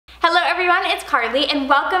everyone, it's Carly and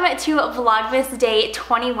welcome to Vlogmas Day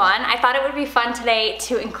 21. I thought it would be fun today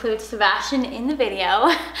to include Sebastian in the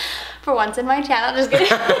video. For once in my channel, just kidding.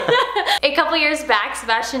 A couple years back,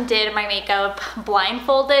 Sebastian did my makeup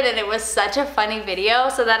blindfolded and it was such a funny video.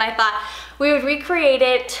 So then I thought we would recreate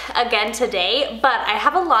it again today, but I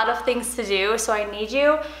have a lot of things to do, so I need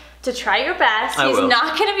you to try your best. He's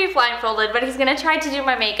not gonna be blindfolded, but he's gonna try to do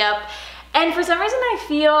my makeup. And for some reason I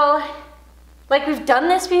feel like we've done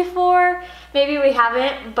this before. Maybe we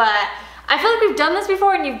haven't, but I feel like we've done this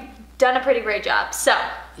before and you've done a pretty great job. So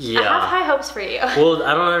yeah. I have high hopes for you. Well,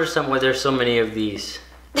 I don't understand why there's so many of these.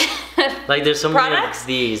 Like there's so many of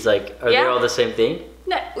these, like are they all the same thing?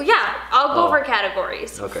 No, yeah, I'll go over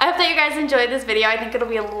categories. Okay. I hope that you guys enjoyed this video. I think it'll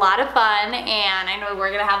be a lot of fun and I know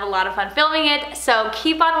we're gonna have a lot of fun filming it. So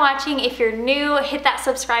keep on watching. If you're new, hit that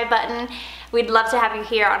subscribe button. We'd love to have you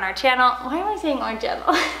here on our channel. Why am I saying our channel?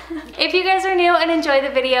 If you guys are new and enjoy the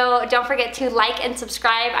video, don't forget to like and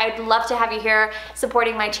subscribe. I'd love to have you here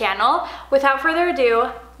supporting my channel. Without further ado,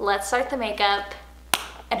 let's start the makeup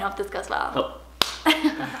and hope this goes well.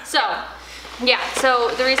 So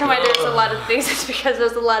the reason why there's a lot of things is because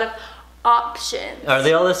there's a lot of options. Are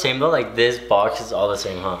they all the same though? Like this box is all the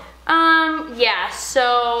same, huh? Yeah,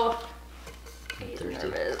 so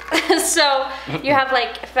so you have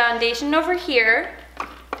like foundation over here.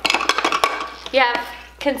 You have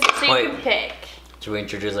concealer, you can pick. Should we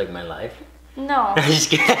introduce like my life? No. I'm just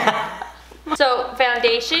kidding. So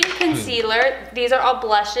foundation, concealer, these are all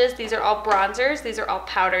blushes, these are all bronzers, these are all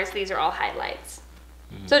powders, these are all highlights.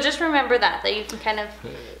 So just remember that you can kind of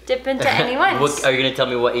dip into any ones. Are you gonna tell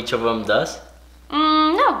me what each of them does?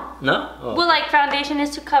 No. No? Oh. Well, like foundation is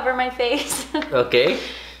to cover my face. Okay.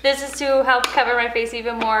 This is to help cover my face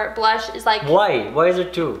even more. Blush is like... Why? Why is there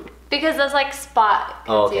two? Because that's like spot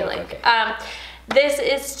concealing. Oh, okay. This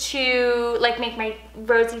is to like make my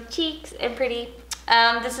rosy cheeks and pretty.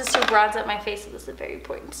 This is to bronze up my face, so this is a very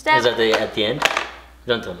important step. Is that at the end?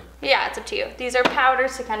 Don't tell me. Yeah, it's up to you. These are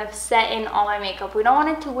powders to kind of set in all my makeup. We don't want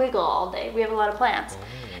it to wiggle all day. We have a lot of plans.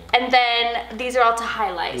 And then these are all to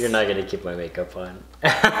highlight. You're not gonna keep my makeup on.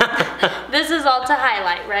 This is all to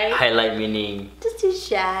highlight, right? Highlight meaning? Just to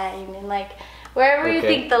shine and like wherever you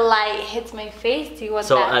think the light hits my face, do you want that?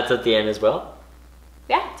 So that's at the end as well?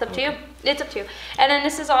 Yeah, it's up to you. It's up to you. And then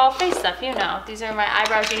this is all face stuff, you know. These are my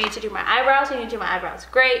eyebrows. You need to do my eyebrows. You need to do my eyebrows.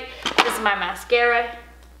 Great. This is my mascara.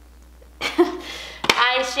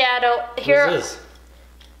 Eyeshadow. Here. What's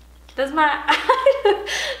this? That's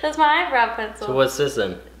my eyebrow pencil. So what's this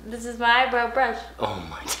then? This is my eyebrow brush. Oh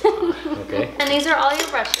my god. Okay. And these are all your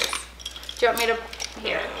brushes. Do you want me to...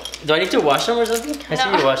 Here. Do I need to wash them or something? I see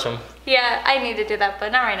you wash them. Yeah, I need to do that,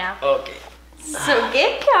 but not right now. Okay. So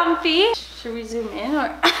get comfy. Should we zoom in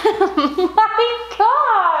or... Oh my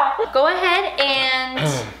god! Go ahead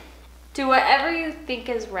and do whatever you think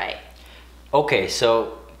is right. Okay,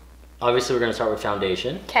 so obviously we're gonna start with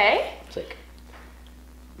foundation. Okay. It's like...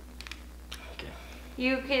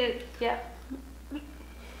 You could, yeah.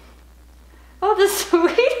 Oh, the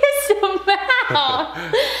sweetest amount.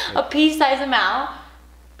 A pea-sized amount.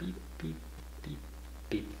 Beep, beep, beep,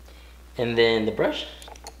 beep. And then the brush?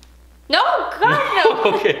 No, God, no.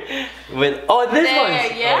 Okay. With, this one.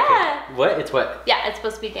 Yeah. Okay. What? It's what? Yeah, it's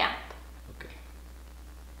supposed to be damp. Okay.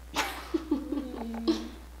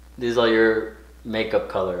 This is all your makeup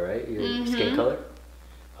color, right? Your skin color?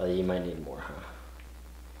 Oh, you might need more, huh?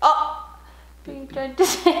 Oh. What are you trying to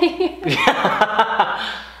say?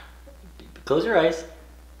 Close your eyes.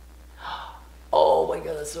 Oh my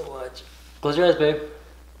god, that's so much. Close your eyes, babe.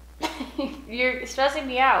 You're stressing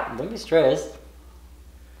me out. Don't be stressed.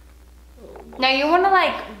 Now you want to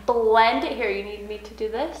like blend it here. You need me to do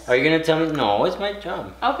this? Are you going to tell me? No, it's my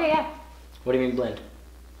job. Okay, yeah. What do you mean blend?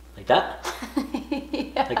 Like that?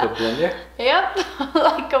 Yeah. Like a blender? Yep,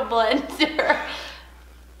 like a blender.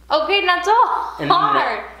 Okay, not so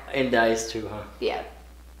hard. And the eyes too, huh? Yeah.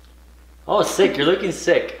 Oh, sick. You're looking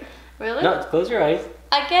sick. Really? No, close your eyes.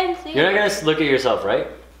 I can see. You're not going to look at yourself, right?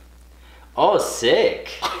 Oh,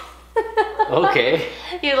 sick. Okay.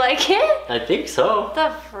 You like it? I think so.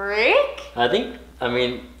 The freak? I mean...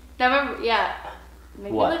 Now remember, yeah.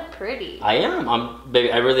 Make what? You look pretty. I am.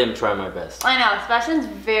 Baby, I really am trying my best. I know. Sebastian's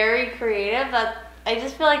very creative. I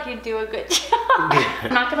just feel like you do a good job.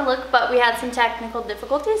 I'm not gonna look, but we had some technical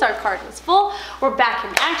difficulties. Our card was full. We're back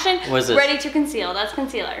in action. What is this? Ready to conceal. That's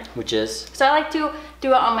concealer. Which is? So I like to do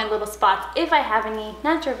it on my little spots if I have any.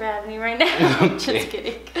 Not sure if I have any right now. Okay. Just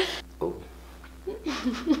kidding. Oh.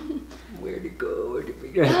 Where'd it go? Where'd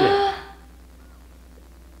it go?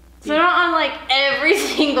 So not on like every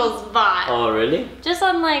single spot. Oh, really? Just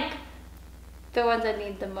on like the ones that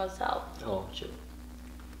need the most help. Oh, sure.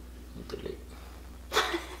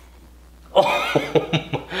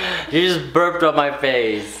 Oh, you just burped on my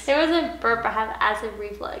face. It wasn't burp, I have acid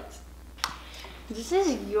reflux. This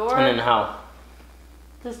is your... And then how?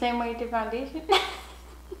 The same way you did foundation?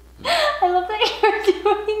 I love that you're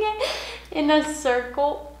doing it in a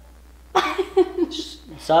circle.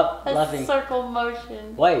 Stop a laughing. Circle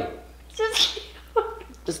motion. Why? Just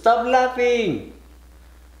Stop laughing.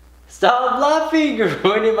 Stop laughing. You're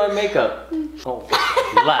ruining my makeup. Oh,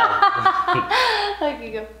 laugh.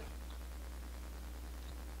 Okay, go.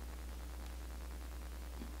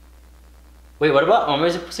 Wait, what about, am I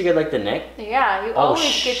supposed to get like the neck? Yeah, you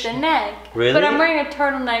always get the neck. Really? But I'm wearing a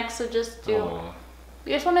turtleneck, so just do. Oh.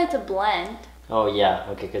 You just want it to blend. Oh yeah,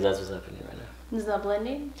 okay, because that's what's happening right now. Is that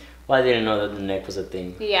blending? Well, I didn't know that the neck was a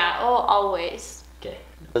thing. Yeah, oh, always. Okay,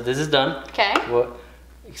 so this is done. Okay. What?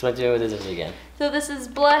 Explain to me what this is again. So this is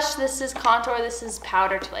blush, this is contour, this is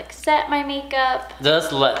powder to like set my makeup.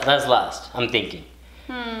 That's last, I'm thinking.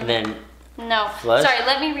 And then... No, Flush? sorry,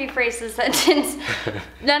 let me rephrase the sentence.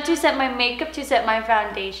 Not to set my makeup, to set my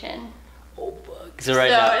foundation. Oh, fuck. So right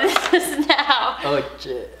now. this is now. Oh,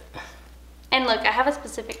 shit. And look, I have a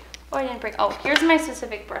specific, oh, I didn't break. Oh, here's my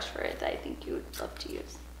specific brush for it that I think you would love to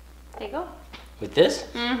use. There you go. With this?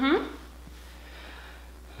 Mm-hmm.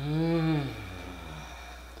 Mm.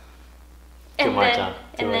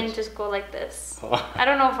 And then just go like this. Oh. I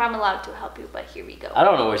don't know if I'm allowed to help you, but here we go. I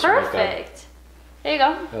don't know which one. Perfect. There you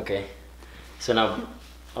go. Okay. So now,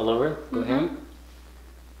 all over? Go ahead.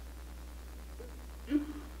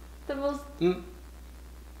 The most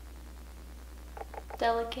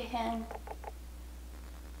delicate hand.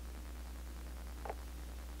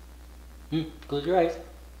 Close your eyes.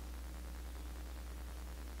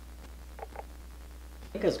 I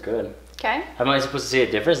think that's good. Okay. Am I supposed to see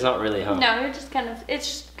a difference? Not really, huh? No, you're just kind of,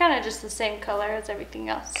 it's kind of just the same color as everything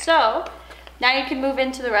else. So, now you can move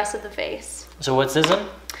into the rest of the face. So what's this one?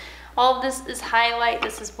 All of this is highlight,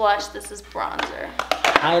 this is blush, this is bronzer.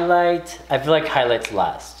 Highlight. I feel like highlight's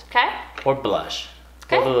last. Okay? Or blush.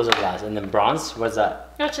 Okay. Both of those are last. And then bronze, what's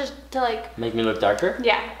that? That's just to like... Make me look darker?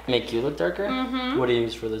 Yeah. Make you look darker? Mm-hmm. What do you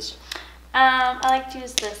use for this? I like to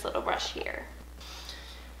use this little brush here.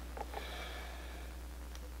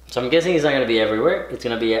 So I'm guessing it's not going to be everywhere. It's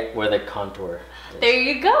going to be where the contour is. There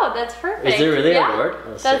you go. That's perfect. Is there really a word?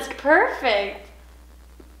 Oh, that's sick. perfect.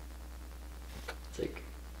 It's like...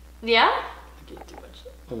 Yeah? I get too much.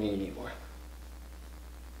 I mean, you need more.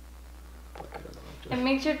 It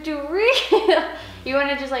makes you too real. You want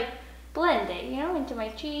to just like blend it, you know, into my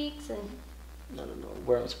cheeks and... I don't know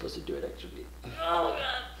where I'm supposed to do it actually. Oh, God.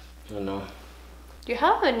 I don't know. You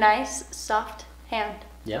have a nice, soft hand.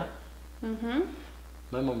 Yeah? Mm-hmm.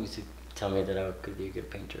 My mom used to tell me that I could be a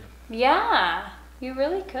good painter. Yeah, you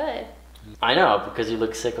really could. I know, because you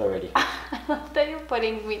look sick already. I love that you're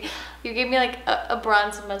putting me... You gave me like a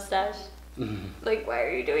bronze mustache. Like, why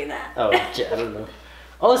are you doing that? Oh, I don't know.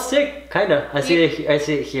 Oh, sick, kinda. I see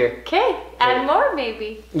it here. Okay, add more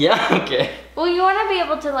maybe. Yeah, okay. Well, you want to be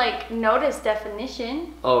able to like notice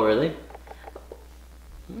definition. Oh, really?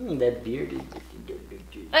 That beard is...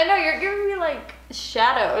 I know, you're giving me like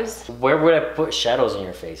shadows. Where would I put shadows in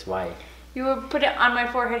your face? Why? You would put it on my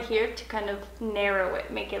forehead here to kind of narrow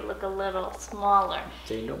it, make it look a little smaller.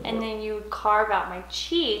 And then you would carve out my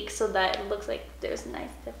cheek so that it looks like there's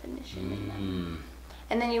nice definition in them.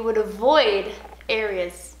 And then you would avoid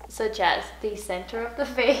areas such as the center of the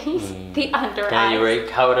face, the under eyes.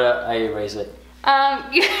 How would I erase it?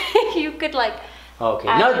 You could like... Okay,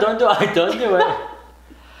 no, don't do it, don't do it.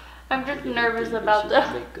 I'm just nervous about the...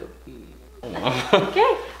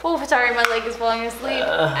 Okay. Oh, sorry, my leg is falling asleep,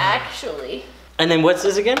 actually. And then what's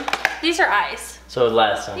this again? These are eyes. So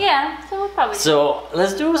last time. Yeah, so we'll probably... So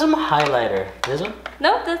let's do some highlighter. This one?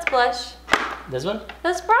 Nope, that's blush. This one?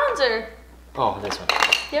 That's bronzer. Oh, this one.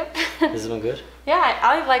 Yep. This one good? Yeah,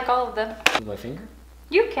 I like all of them. With my finger?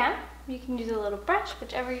 You can. You can use a little brush,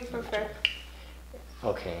 whichever you prefer.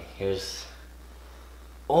 Okay, here's...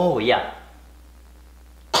 Oh, yeah.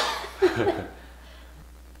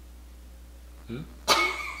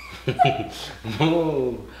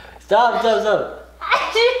 No. Stop.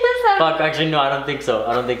 Fuck, actually no, I don't think so.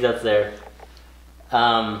 I don't think that's there.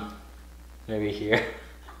 Maybe here.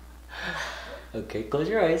 Okay, close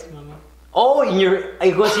your eyes, mama. Oh,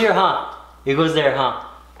 it goes here, huh? It goes there, huh?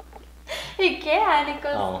 It can, it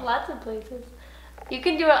goes lots of places. You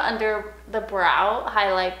can do it under the brow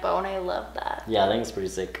highlight bone, I love that. Yeah, I think it's pretty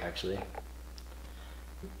sick, actually.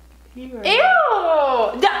 Ew! Change your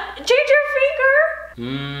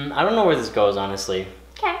finger! I don't know where this goes, honestly.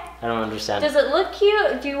 Okay. I don't understand. Does it look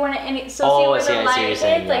cute? Do you want it see where the light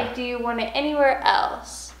hits? Like, do you want it anywhere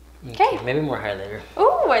else? Okay. Maybe more highlighter.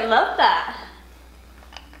 Ooh, I love that.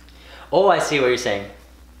 Oh, I see what you're saying.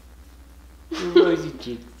 Rosy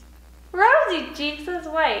cheeks. Rosy cheeks is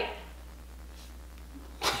white.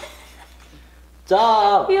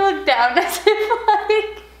 Stop! You look down as if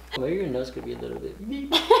like... Maybe your nose could be a little bit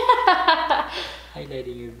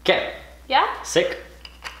highlighting you. Okay. Yeah? Sick.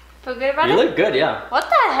 Feel good about it? You look good, yeah. What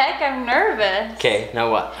the heck? I'm nervous. Okay,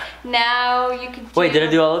 now what? Now you can Wait, did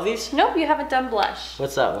I do all of these? Nope, you haven't done blush.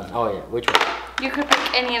 What's that one? Oh yeah, which one? You could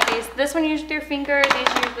pick any of these. This one you use with your finger, these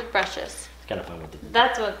you use with brushes. It's kind of fun with it.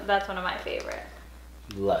 That's one of my favorite.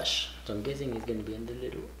 Blush. So I'm guessing it's gonna be in the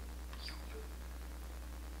little.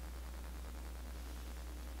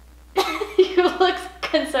 You look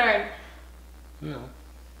concerned. No.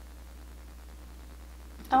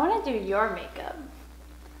 I want to do your makeup.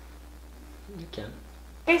 You can.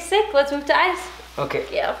 Okay, sick. Let's move to eyes. Okay.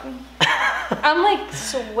 Yeah. I'm like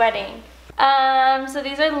sweating. So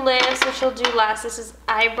these are lips, which we'll do last. This is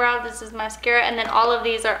eyebrow, this is mascara, and then all of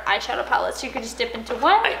these are eyeshadow palettes. So you can just dip into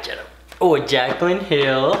one. Eyeshadow. Oh, Jaclyn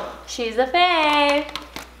Hill. She's a fave.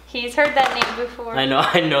 He's heard that name before. I know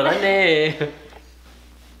that name.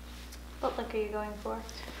 What look are you going for?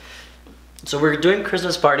 So we're doing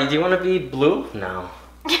Christmas party. Do you want to be blue? No.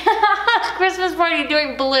 Christmas party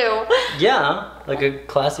doing blue. Yeah, like a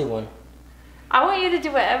classy one. I want you to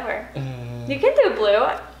do whatever. You can do blue.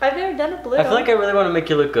 I've never done a blue. I feel like I really want to make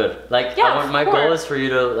you look good. Like, yeah, my goal is for you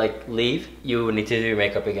to like leave. You need to do your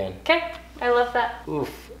makeup again. Okay, I love that.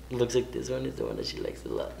 Oof, looks like this one is the one that she likes a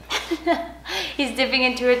lot. He's dipping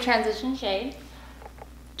into a transition shade.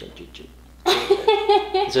 So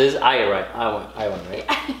this is eye, right? Eye one, right?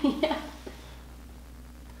 Yeah.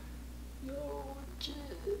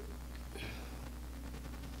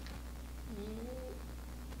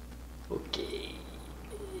 Okay.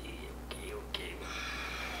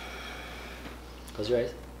 Close your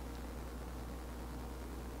eyes.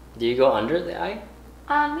 Do you go under the eye?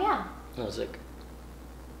 Yeah. No, sick.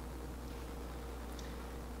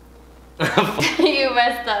 You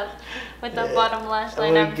messed up with the bottom lash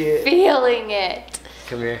line. I'm Okay. feeling it.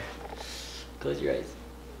 Come here. Close your eyes.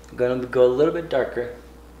 I'm gonna go a little bit darker.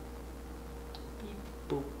 Beep,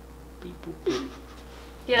 boop, beep, boop, boop.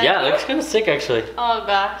 Yeah, it looks kind of sick actually. Oh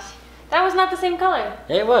gosh. That was not the same color.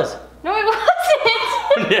 Yeah, it was. No, it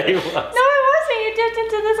wasn't. Yeah, it was. No, it wasn't. You dipped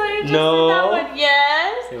into this one. You just No. did that one.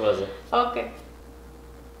 Yes. It wasn't. Okay.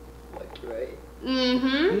 Like right.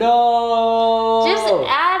 Mm-hmm. No. Just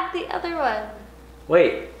add the other one.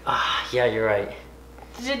 Wait. Ah, yeah, you're right.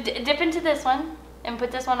 Dip into this one and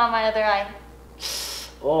put this one on my other eye.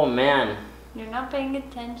 Oh man. You're not paying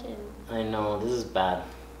attention. I know, this is bad.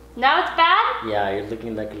 Now it's bad? Yeah, you're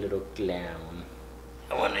looking like a little clown.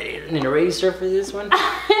 I want an eraser for this one.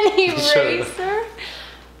 An eraser?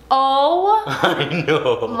 Oh. I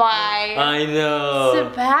know. My. I know.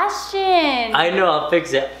 Sebastian. I know, I'll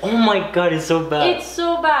fix it. Oh my god, it's so bad. It's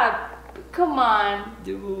so bad. Come on.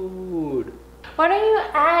 Dude. Why don't you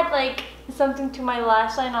add like something to my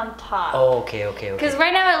lash line on top? Oh, okay. Because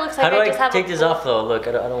right now it looks like How do I just have take this off though? Look,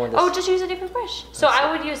 I don't want this. Oh, just use a different brush. So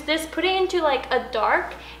I would use this, put it into like a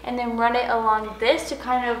dark, and then run it along this to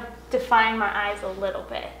kind of define my eyes a little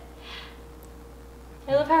bit.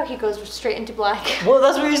 I love how he goes straight into black. Well,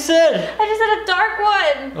 that's what you said. I just had a dark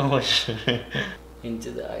one. Oh shit.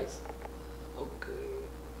 Into the eyes.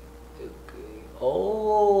 Okay.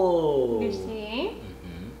 Oh. You see?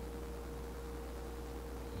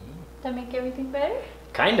 That make everything better?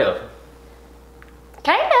 Kind of.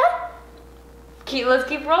 Kinda. Let's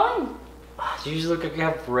keep rolling. You just look like you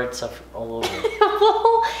have red stuff all over.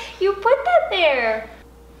 Well, you put that there.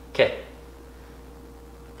 Okay.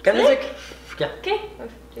 Kind of sick. Yeah. Okay.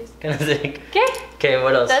 Kind of sick. Okay. Okay,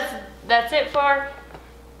 what else? That's it for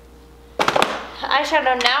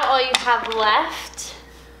eyeshadow. Now all you have left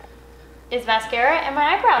is mascara and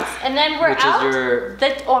my eyebrows, and then we're out.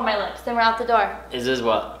 Or my lips. Then we're out the door. Is this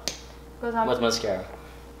what? Goes on. What's mascara?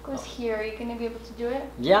 Goes here. Are you gonna be able to do it?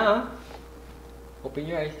 Yeah. Open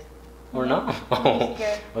your eyes. Or no? Oh.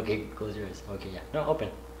 Okay, close your eyes. Okay, yeah. No,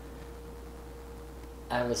 open.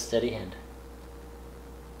 I have a steady hand.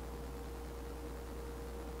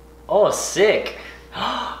 Oh, sick.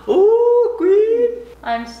 Ooh, queen.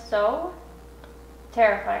 I'm so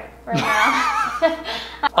terrified right now.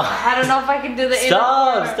 I don't know if I can do the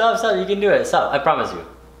Stop. You can do it. Stop. I promise you.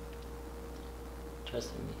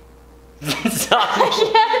 Trust in me. Stop.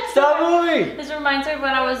 Stop moving. This reminds me of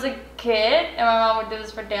when I was a kid and my mom would do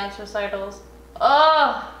this for dance recitals.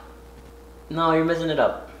 Oh. No, you're messing it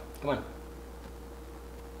up. Come on.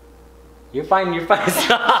 You're fine.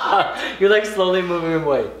 Stop. You're like slowly moving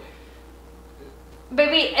away.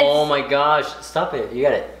 Baby, it's... Oh my gosh. Stop it. You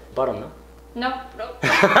got it. Bottom, no? Nope.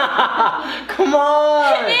 Come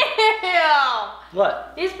on.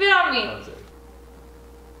 What? You spit on me. Oh, sorry.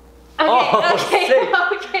 Okay, oh, okay,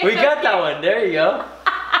 sick. okay. We got that one. There you go.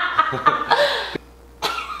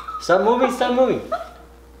 Stop moving, stop moving.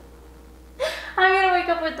 I'm gonna wake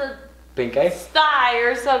up with the Pink eye? sty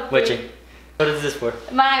or something. Which? What is this for?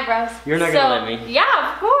 My eyebrows. You're not gonna let me.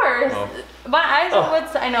 Yeah, of course. Oh. My eyes are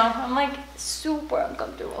what's, I know, I'm like super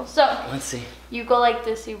uncomfortable. So, let's see. You go like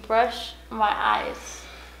this, you brush my eyes.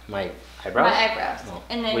 My eyebrows? My eyebrows. Oh.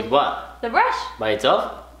 And then with what? the brush. By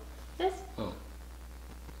itself? This. Oh.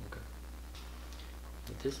 Okay.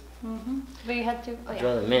 Like this? But you have to,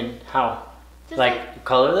 Draw them in. How? Just like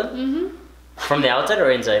color them? From the outside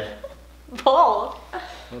or inside? Both.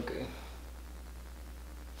 Okay.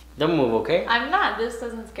 Don't move, okay? I'm not. This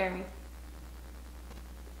doesn't scare me.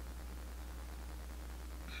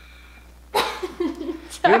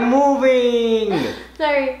 You're moving!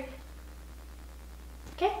 Sorry.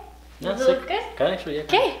 Okay. That's Does it look good? Good, actually, yeah.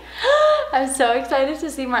 Okay. I'm so excited to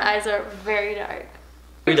see my eyes are very dark.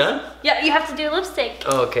 Are you done? Yeah, you have to do lipstick.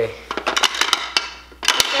 Oh, okay.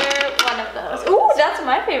 They're one of those. Ooh, that's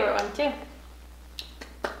my favorite one too.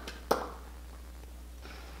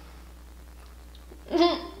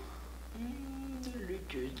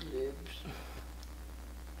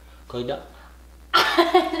 Clean up.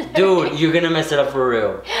 Dude, you're gonna mess it up for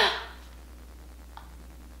real.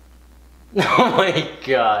 Oh my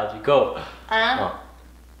god, go. Oh.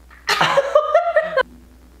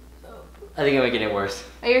 I think I'm making it worse.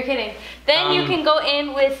 Oh, you're kidding. Then you can go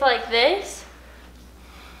in with like this.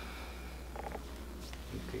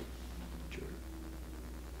 Okay. Sure.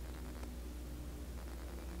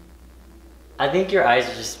 I think your eyes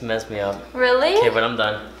just messed me up. Really? Okay, but I'm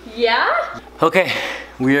done. Yeah? Okay,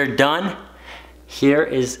 we are done. Here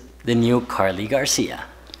is the new Karlee Garcia.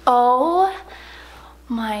 Oh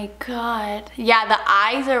my god. Yeah, the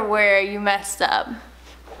eyes are where you messed up.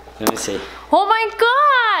 Let me see. Oh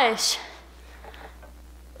my gosh!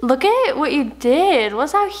 Look at what you did.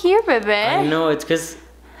 What's out here, baby? I know, it's because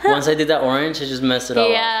once I did that orange, I just messed it all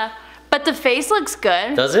up. Yeah, but the face looks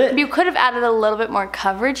good. Does it? You could have added a little bit more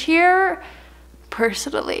coverage here,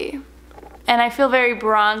 personally. And I feel very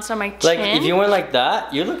bronzed on my chin. Like, if you went like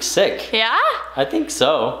that, you look sick. Yeah? I think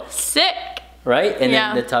so. Sick. Right? And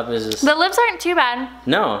Yeah. then the top is just... The lips aren't too bad.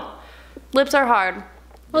 No. Lips are hard.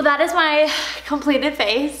 Well, that is my completed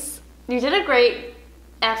face. You did a great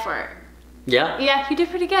effort. Yeah? Yeah, you did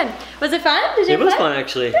pretty good. Was it fun? Did you It have was fun,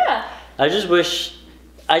 actually. Yeah. I just wish...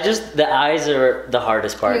 the eyes are the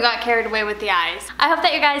hardest part. You got carried away with the eyes. I hope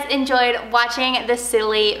that you guys enjoyed watching this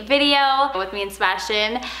silly video with me and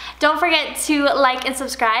Sebastian. Don't forget to like and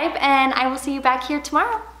subscribe, and I will see you back here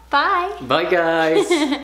tomorrow. Bye. Bye, guys.